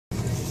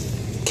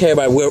Okay,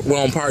 everybody, we're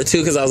on part 2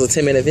 because I was a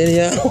 10-minute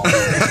video.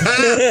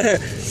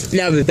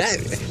 Now back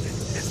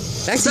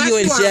to you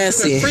and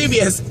Jesse.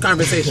 Previous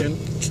conversation.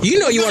 You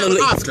know you want to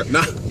lick Oscar.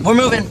 Nah. We're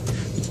moving.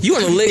 You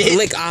want to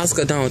lick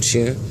Oscar, don't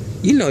you?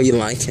 You know you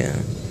like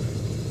him.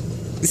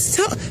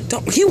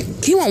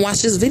 He won't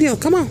watch this video.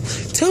 Come on,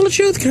 tell the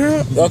truth,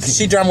 girl. Okay,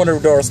 she drunk when the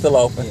door is still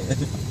open.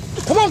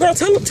 Come on, girl,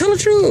 tell the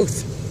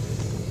truth.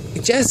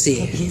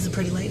 Jesse. He's a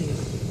pretty lady.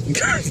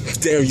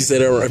 Damn, you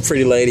said a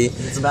pretty lady.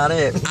 That's about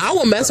it. I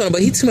will mess with him,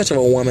 but he's too much of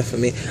a woman for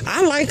me.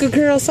 I like a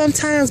girl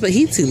sometimes, but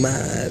he too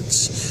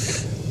much.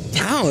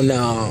 I don't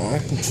know.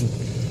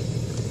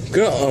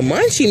 Girl, a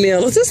munchie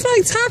meal. Is this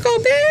like Taco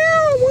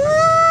Bell? What?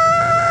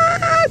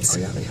 Oh,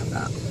 yeah, they have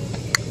that.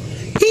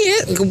 He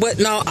is, but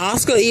no,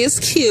 Oscar is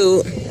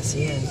cute. Yes,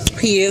 he is.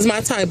 He is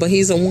my type, but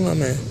he's a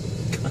woman.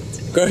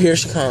 Girl, here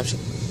she comes.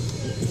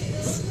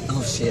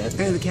 Oh, shit.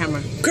 Hey, the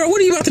camera. Girl,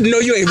 what are you about to do? No,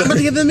 you ain't I'm about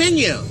to get the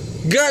menu.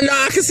 Girl, no,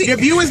 I can see. Your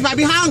viewers might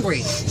be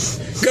hungry.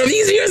 Girl,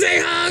 these viewers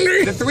ain't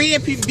hungry. The 3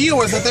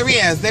 viewers that there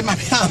is, they might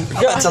be hungry.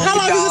 Girl, how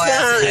long is this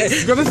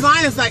line? Girl, this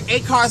line is like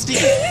 8 cars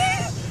deep.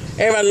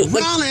 Everybody,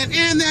 look. Rolling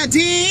in the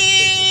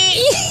deep.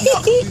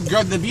 No,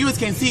 girl, the viewers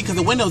can't see because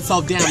the window's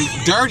so damn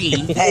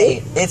dirty.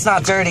 Hey, it's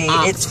not dirty.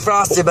 It's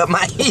frosted, but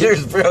my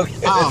heater's broken.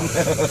 Oh.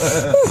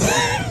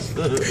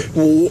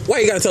 Why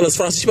you gotta tell us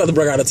frosty? She about to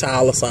bring out a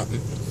towel or something.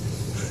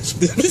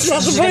 She's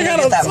about to bring out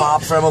Get that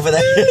mop from over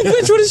there.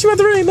 Bitch, what is she about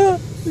to bring up?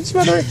 She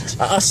about to bring?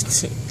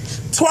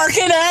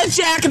 Twerking that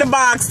Jack in the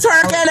Box.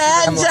 Twerking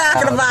that Jack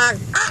in the Box.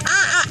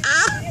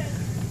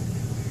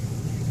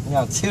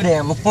 No, too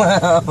damn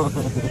loud.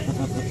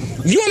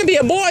 You want to be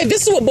a boy?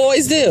 This is what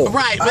boys do.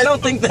 Right. I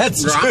don't think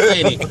that's true.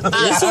 Lady.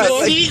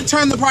 She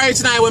turned the party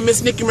tonight with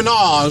Miss Nicki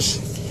Minaj.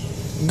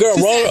 Girl,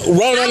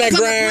 roll on that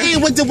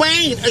ground. With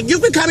Dwayne. You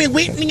can come in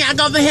with me. I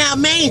go the hell,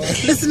 man.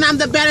 Listen, I'm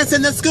the baddest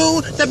in the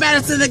school, the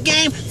baddest in the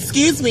game.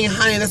 Excuse me,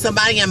 honey, there's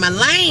somebody in my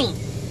lane.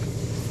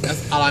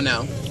 That's all I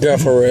know. Girl,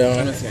 for real.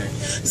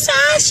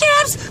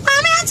 Starships,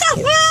 I'm at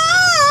the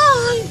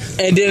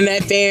And then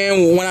that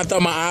fan, when I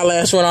thought my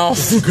eyelash went off.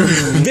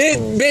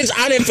 bitch,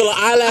 I didn't feel an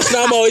eyelash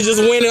no more. It just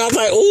went and I was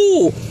like,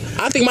 ooh,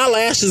 I think my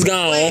lash is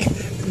gone.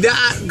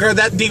 Girl,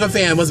 that diva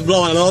fan was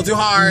blowing a little too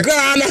hard. Girl,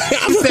 I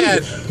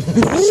said,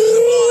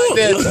 like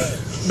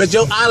this. But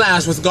your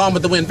eyelash was gone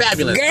with the wind.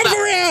 Fabulous. Girl,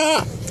 for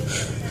real.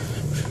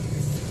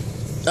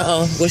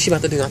 Uh-oh, what's she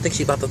about to do? I think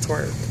she about to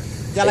twerk.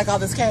 Y'all like all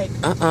this cake?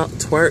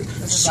 Twerk.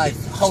 This is like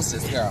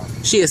hostess, girl.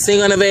 She is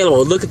single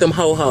unavailable. Look at them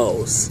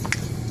ho-hos.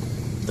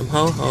 Them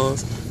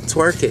ho-hos.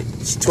 Twerk it.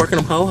 She's twerking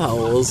them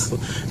ho-hos.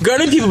 Girl,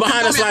 them people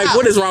behind us like,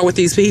 what is wrong with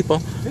these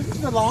people? This is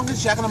the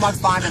longest Jack in the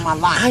Box line in my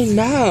life. I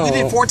know. We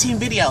did 14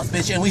 videos,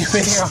 bitch, and we've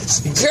been here.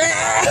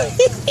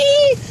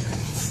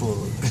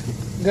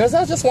 Girl, is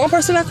that just one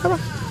person that come on?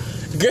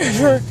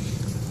 Girl,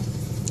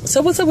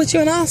 so what's up with you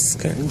and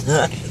Oscar?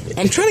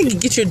 I'm trying to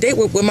get you a date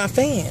with my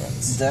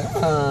fans.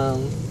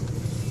 Damn.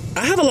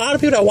 I have a lot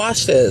of people that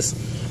watch this.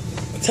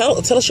 Tell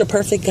us your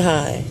perfect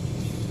guy.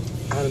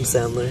 Adam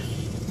Sandler.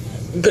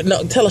 Good,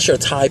 no, tell us your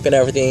type and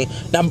everything.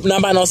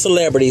 Not by no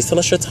celebrities. Tell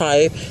us your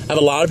type. I have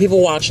a lot of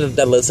people watching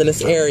that lives in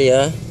this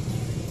area.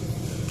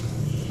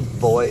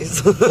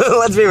 Boys.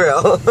 Let's be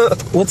real.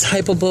 What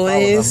type of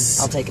boys?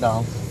 I'll take it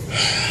all.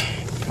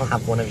 I'll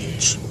have one of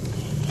each.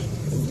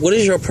 What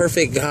is your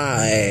perfect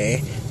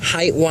guy?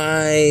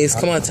 Height-wise?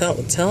 Come on,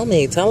 tell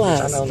me. Tell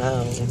us. I don't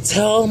know.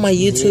 Tell my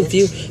YouTube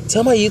view.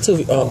 Tell my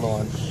YouTube. Oh.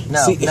 Hold on.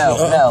 No,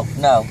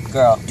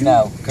 girl.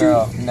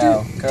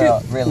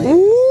 Really?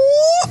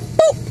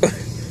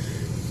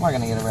 We're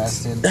gonna get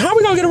arrested. How are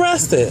we gonna get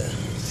arrested?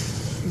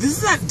 This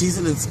is not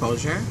decent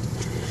exposure.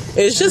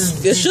 It's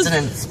just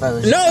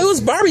exposure. No, it was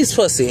Barbie's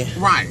pussy.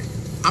 Right.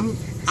 I'm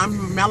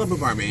Malibu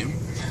Barbie.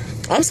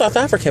 I'm South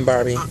African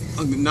Barbie.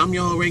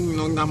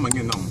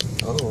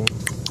 Oh.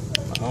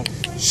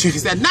 She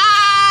said, nah,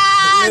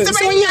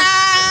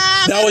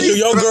 that was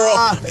your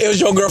girl. It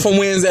was your girl from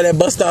Wednesday that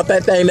bust out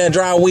that thing, that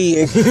dry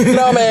wig.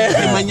 No, man.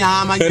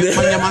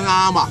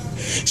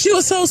 She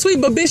was so sweet,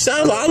 but bitch,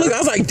 I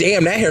was like,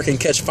 damn, that hair can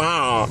catch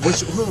fire.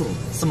 Who?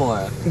 Some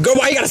more. Girl,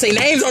 why you gotta say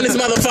names on this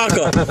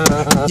motherfucker?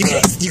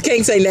 You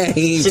can't say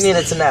names. She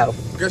needed to know.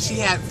 Girl, she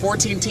had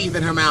 14 teeth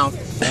in her mouth.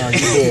 Oh, you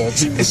did.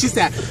 And she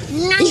said,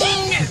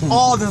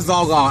 all this is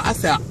all gone. I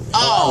said,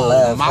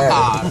 oh my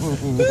God.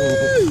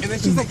 And then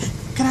she's like,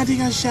 can I do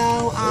your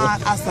show?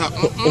 I said,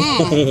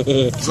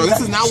 So this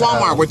is not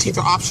Walmart where teeth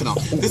are optional.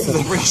 This is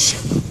a real show.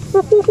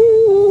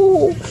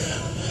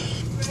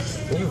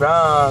 You're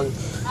wrong.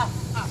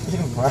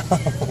 You're wrong.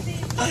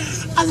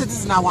 I said, this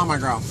is not Walmart,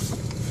 girl.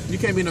 You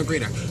can't be no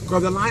greeter. Girl,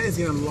 the line is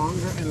getting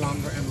longer and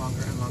longer and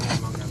longer and longer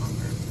and longer and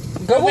longer.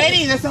 Girl,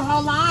 waiting, there's the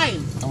whole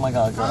line. Oh my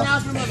God, girl. Oh, now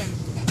it's removing.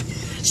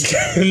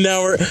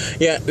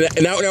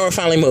 now we're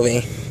finally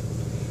moving.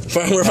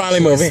 We're finally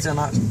moving. Still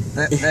not.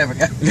 There we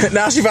go.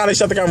 Now she finally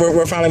shut the car.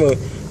 We're finally moving.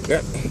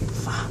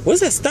 What is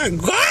that stuff?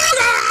 Look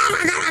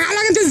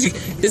at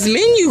this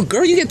menu,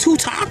 girl. You get 2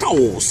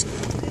 tacos,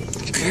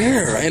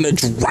 girl, and a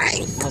drink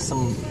With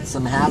some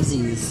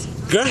halvesies.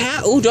 Girl,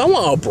 ooh, do I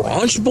want a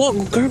brunch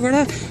burger?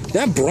 Girl,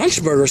 that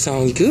brunch burger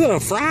sounds good. A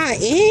fried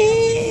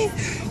egg.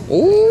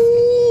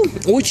 Ooh,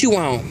 what you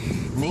want?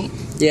 Me?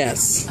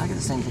 Yes. I get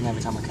the same thing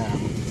every time I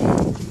come.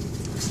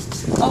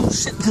 Oh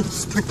shit! The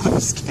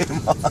sprinklers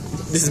came on.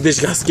 This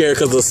bitch got scared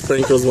because the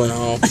sprinklers went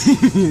off.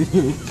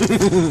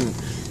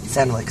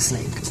 Sounded like a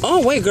snake.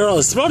 Oh wait, girl,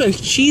 exploding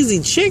cheesy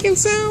chicken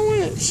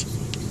sandwich.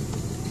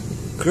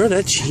 Girl,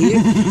 that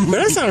cheese. Girl,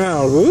 that sounds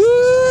kind of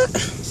good.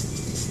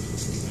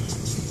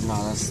 No,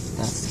 that's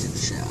the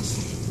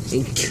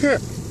shit. Girl,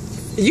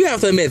 you have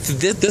to admit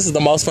this is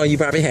the most fun you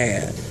probably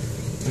had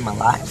In my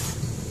life.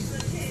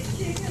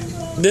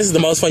 This is the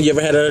most fun you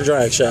ever had at a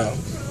drag show.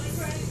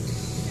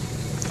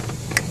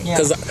 Yeah.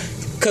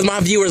 Cause my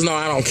viewers know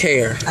I don't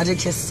care. I did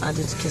kiss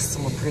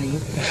someone pretty.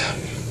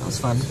 That was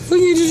fun. Who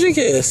did you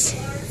kiss?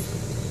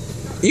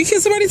 You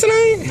kissed somebody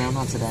tonight? No,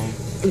 not today.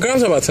 Girl, I'm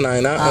talking about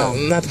tonight,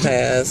 not the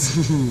past.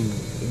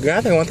 Girl,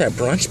 I think I want that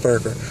brunch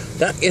burger.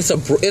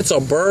 It's a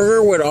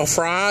burger with a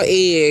fried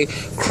egg,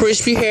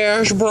 crispy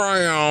hash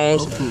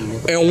browns,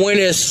 and when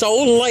it's so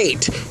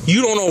late,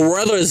 you don't know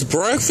whether it's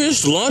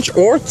breakfast, lunch,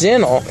 or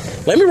dinner.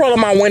 Let me roll up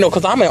my window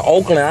because I'm in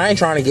Oakland. I ain't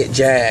trying to get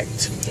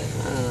jacked.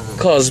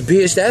 Cause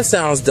bitch, that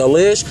sounds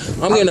delish.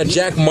 I'm getting a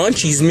Jack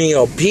Munchies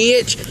meal,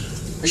 bitch.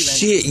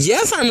 Shit,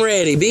 yes, I'm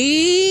ready,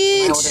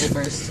 bitch. I ordered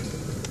first.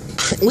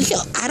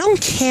 I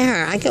don't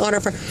care. I can order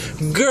for.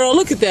 Girl,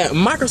 look at that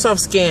Microsoft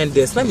scan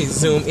disc. Let me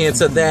zoom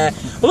into that.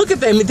 Look at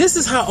that. This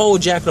is how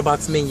old Jack in the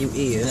Box menu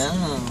is.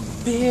 No.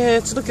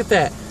 Bitch, look at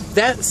that.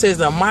 That says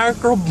a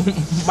micro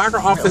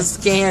office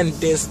scan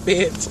disc,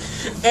 bitch.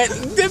 And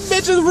this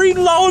bitch is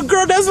reloaded,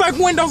 girl. That's like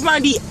Windows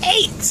 98.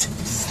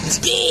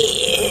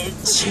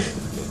 Bitch.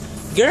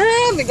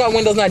 Girl, they got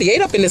Windows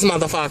 98 up in this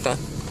motherfucker.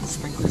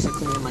 Sprinklers are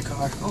cleaning my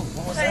car. Oh,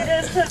 what was that?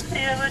 Hey, this is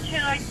Tia. Would you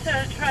like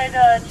to try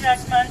the Jack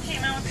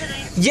Munchie meal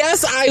today?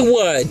 Yes, I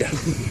would.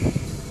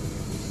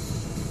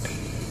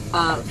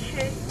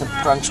 Okay. The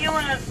brunch. You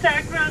want a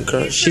stack roast?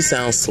 Girl, she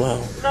sounds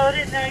slow.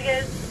 Loaded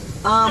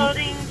nuggets.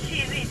 Loading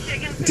cheesy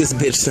chicken. This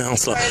bitch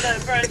sounds slow. Or the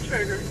brunch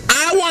burger.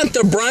 I want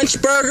the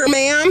brunch burger,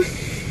 ma'am.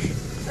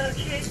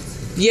 Okay.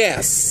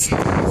 Yes. Hey,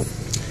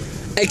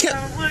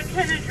 What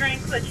kind of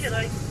drink would you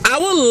like? I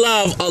would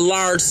love a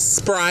large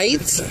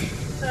Sprite.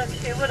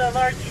 Okay, with a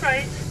large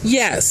Sprite?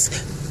 Yes.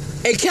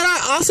 And can I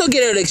also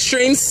get an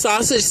extreme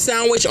sausage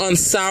sandwich on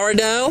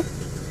sourdough?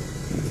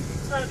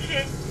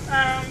 Okay.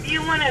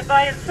 You want it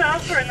by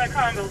itself or in the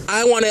combo?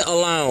 I want it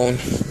alone.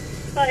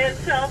 By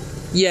itself?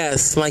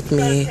 Yes, like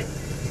me. Okay.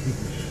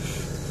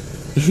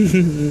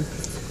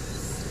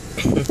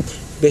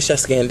 Bitch, that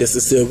scan disc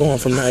is still going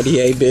from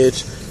 98,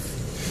 bitch.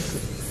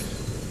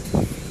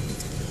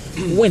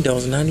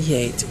 Windows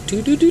 98.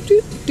 Okay,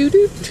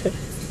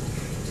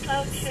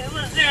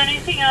 was there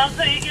anything else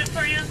I could get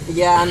for you?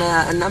 Yeah, and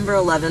a number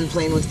 11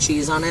 plain with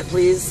cheese on it,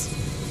 please.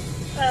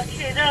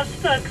 Okay, that's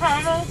the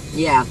combo?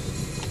 Yeah.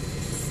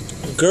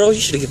 Girl, you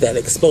should get that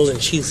exposing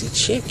cheesy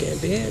chicken,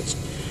 bitch.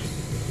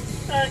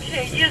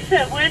 Okay, you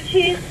said with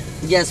cheese?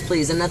 Yes,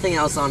 please, and nothing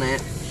else on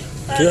it.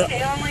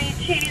 Okay, only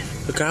cheese.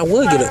 Look, I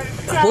would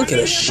get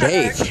a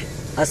shake.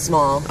 A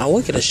small. I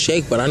would get a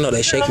shake, but I know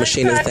that shake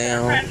machine is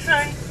down. French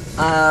fries?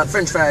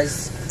 French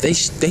fries. They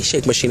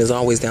shake machine is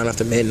always down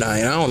after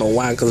midnight. I don't know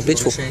why, because a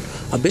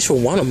bitch will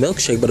want a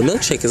milkshake, but a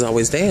milkshake is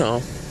always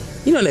down.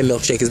 You know that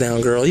milkshake is down,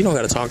 girl. You don't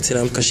gotta talk to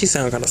them because she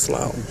sound kind of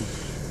slow,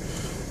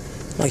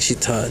 like she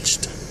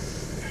touched.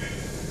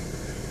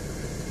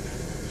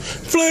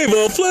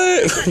 Flavor.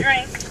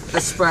 Drink.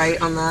 A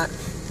Sprite on that.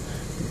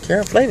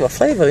 Girl,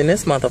 flavor in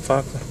this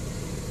motherfucker.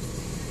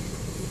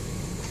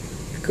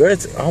 Girl,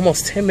 it's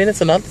almost 10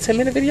 minutes, another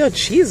 10-minute video.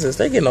 Jesus,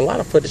 they're getting a lot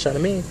of footage out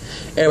of me.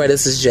 Anyway,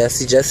 this is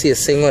Jessie. Jessie is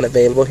single and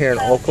available here in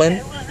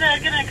Oakland. Was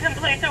that going to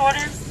complete the order?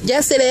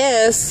 Yes, it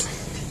is.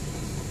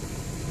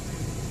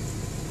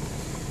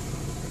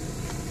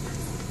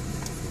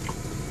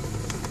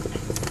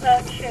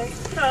 Okay,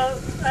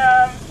 so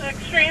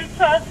extreme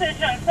sausage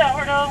and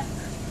sourdough.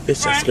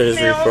 It's just Brunch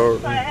crazy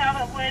meals, for. I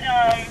have it with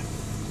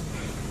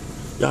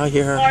Y'all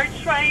hear her?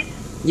 large rice,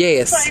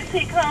 Yes.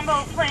 spicy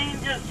combo, plain,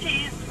 just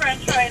cheese,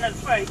 French fry, and a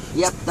Sprite.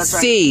 Yep, that's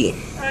right. C.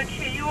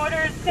 Okay, your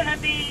order is going to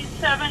be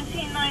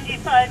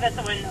 $17.95 at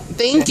the window.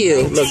 Thank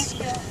you. Look, Thank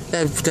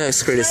you. that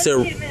screen is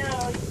still. Thank you,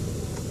 Mel.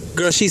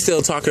 Girl, she's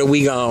still talking.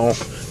 We gone.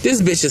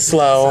 This bitch is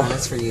slow.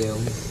 That's for you.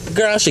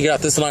 Girl, I should get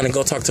out this line and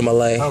go talk to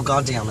Malay. Oh,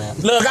 god damn it.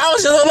 Look, I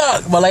was just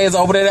look. Malay is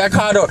over there at that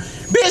car door.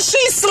 Bitch,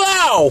 she's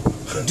slow.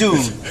 Dude.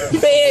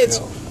 Bitch.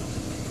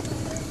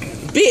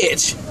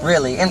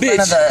 Really? In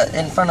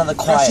front of the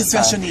Girl, quiet she's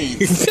special time.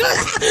 needs.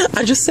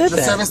 I just said The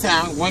that. service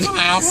sound one time.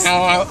 I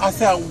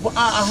said,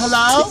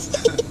 hello?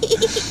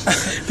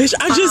 Bitch,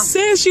 I just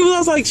said she was. I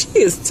was like, she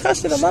is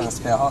touching them up.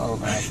 Spit all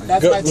over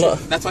her.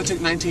 That's why it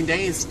took 19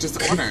 days just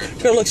to order.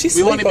 Girl, look, she's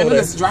We've sleep only been over in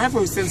there. this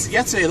drive-thru since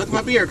yesterday. Look at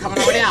my beard coming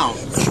over down.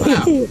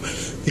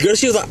 Girl,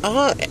 she was like,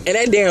 and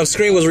that damn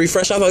screen was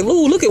refreshed. I was like,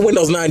 ooh, look at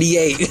Windows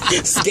 98.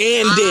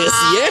 Scan this,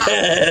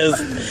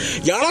 yes.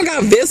 Y'all don't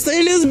got Vista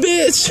in this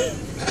bitch.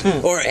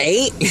 Or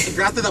 8.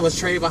 Girl, I thought that was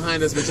Trey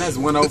behind us, but that's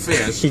 1-0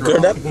 fish. Girl.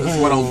 Girl, that- That's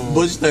 1-0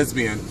 bush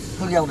lesbian.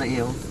 Who yelled at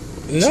you?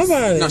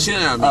 Nobody. No, she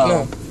didn't have Oh.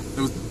 no.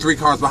 There was 3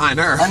 cars behind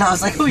her. I know, I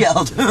was like, who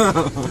yelled?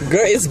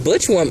 Girl, it's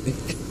Butch woman.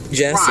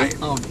 Jesse. Right.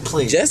 Oh,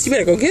 please. Jesse, you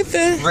better go get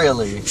that.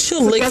 Really?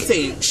 She'll lick.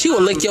 Jesse, She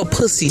will lick your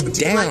pussy Do you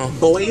down. like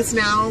boys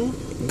now?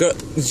 Girl,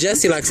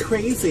 Jesse likes.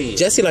 Crazy.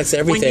 Jesse likes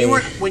everything.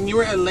 When you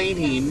were a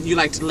lady, you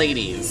liked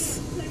ladies,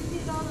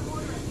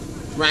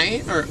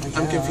 right? Or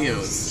I'm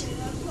confused.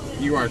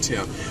 You are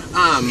too.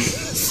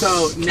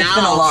 So now,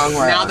 been a long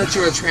road. now that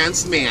you're a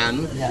trans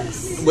man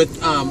Yes.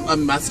 with a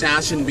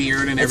mustache and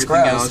beard and It's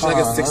everything gross, else, you're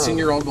like a huh?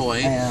 16-year-old boy. I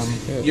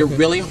am. You're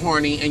really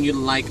horny and you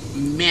like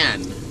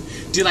men.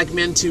 Do you like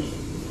men to?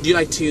 Do you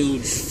like to?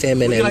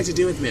 Feminine. What do you like to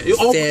do with men?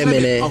 Oh,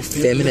 Feminine. Oh,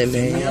 Feminine I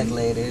man. like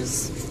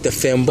ladies. The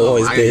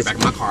femboys, I gotta get bitch. back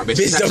in my car, bitch.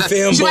 Bitch, them She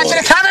femboys. went to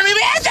the car, me,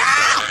 bitch.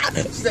 Ah!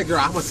 She said, "Girl,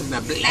 I want some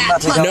of that I'm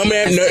about to black." go No,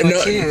 ma'am. No,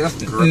 with no.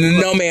 you.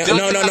 No, ma'am. Don't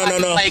No, do no, it no, no,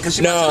 like no. play, 'cause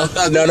she No, wants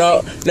to- no,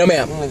 no, no,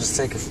 ma'am. I'm gonna just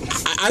take it.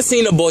 I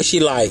seen a boy she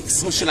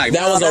likes. Who she like?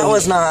 That was That a.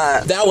 was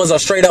not. That was a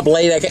straight up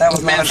lady that came. That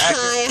was not an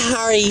Hi,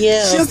 how are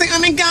you? She was like, "Oh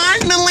my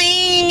God,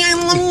 Millie, I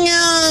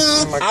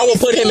love you." I will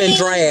put him in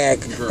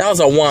drag. That was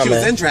a She was in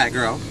woman. drag,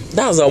 girl.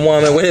 That was a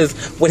woman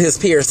with his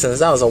piercings.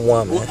 That was a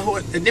woman.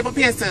 A nipple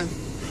piercing.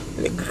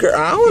 Girl,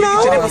 I don't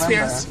Your know. nipples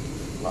pierced.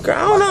 Girl, I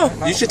don't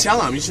know. You should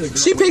tell him. You should.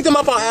 She picked him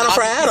up on Anna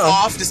for Adam.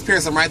 Off, just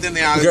pierce them right then.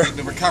 They are Girl.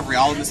 the recovery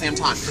all at the same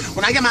time.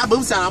 When I get my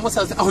boobs done, I'm gonna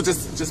tell her, oh,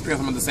 just pierce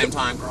them at the same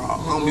time, girl.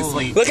 I don't be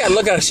asleep. Look at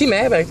her. She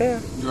mad back there.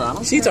 Girl, I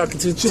don't She care. talking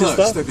to She looks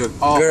stuff. so good.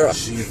 Oh, Girl.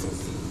 Jesus.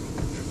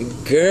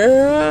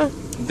 Girl.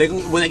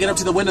 When they get up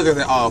to the window, they're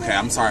like, oh, okay,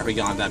 I'm sorry for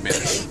yelling at that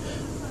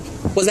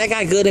bitch. Was that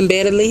guy good in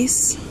bed at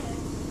least?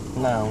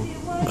 No.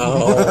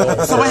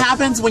 Oh. So what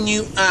happens when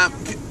you, can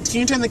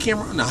you turn the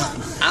camera? No,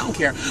 I don't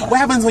care. What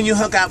happens when you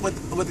hook up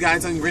with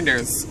guys on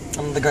Grinders?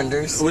 I'm the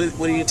Gunders.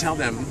 What do you tell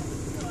them?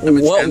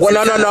 What?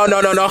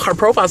 No. Her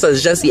profile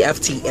says Jesse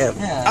FTM.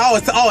 Yeah.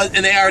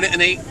 And they already,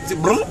 and they,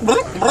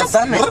 But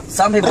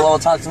some people will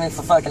talk to me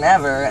for fucking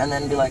ever and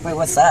then be like, wait,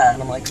 what's that?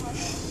 And I'm like,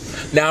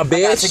 Now,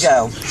 bitch. got to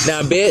go.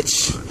 Now,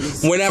 bitch.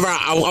 Whenever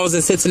I was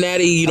in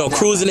Cincinnati, you know,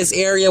 cruising this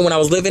area when I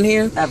was living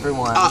here.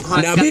 everyone.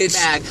 honey, Now, got bitch.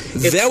 the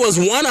bag. There was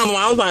one of them.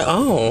 I was like,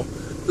 oh.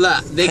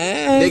 Look,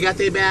 Hey. they got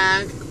their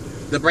bag.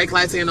 The brake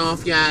lights ain't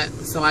off yet,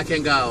 so I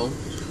can go.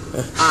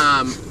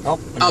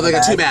 Oh, they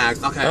got 2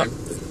 bags. Okay.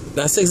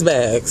 That's 6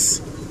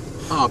 bags.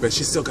 Oh, but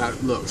she still got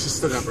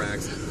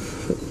bags.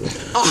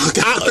 Oh,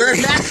 got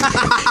 3 bags.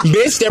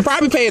 Bitch, they're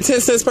probably paying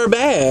 10 cents per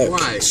bag.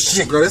 Right.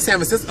 Girl, this San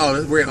Francisco.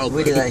 Oh, we're in We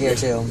Oakland. do that here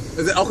too.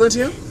 Is it Oakland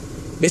too?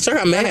 Bitch, I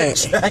got mad.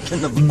 Back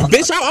in the box.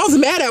 Bitch, I was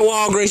mad at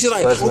Walgreens. She's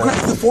like, What's Oh, girl,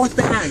 it's the 4th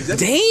bag. That's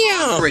damn.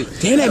 hungry.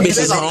 Damn, that bitch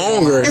is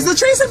hungry. Is the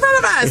trees in front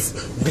of us?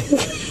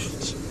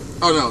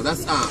 Oh no,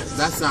 that's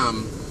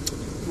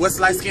what's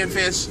light skinned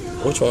fish?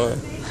 Which one?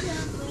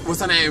 What's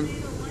her name?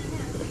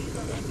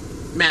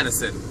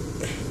 Madison.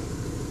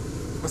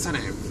 What's her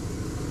name?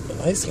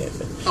 Light skin.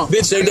 Oh,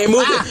 Bitch, they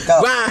moved it.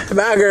 Go.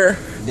 Bye, girl.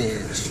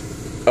 Bitch.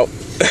 Oh,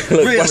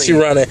 look, Really? why she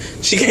running?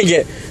 She can't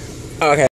get. Okay.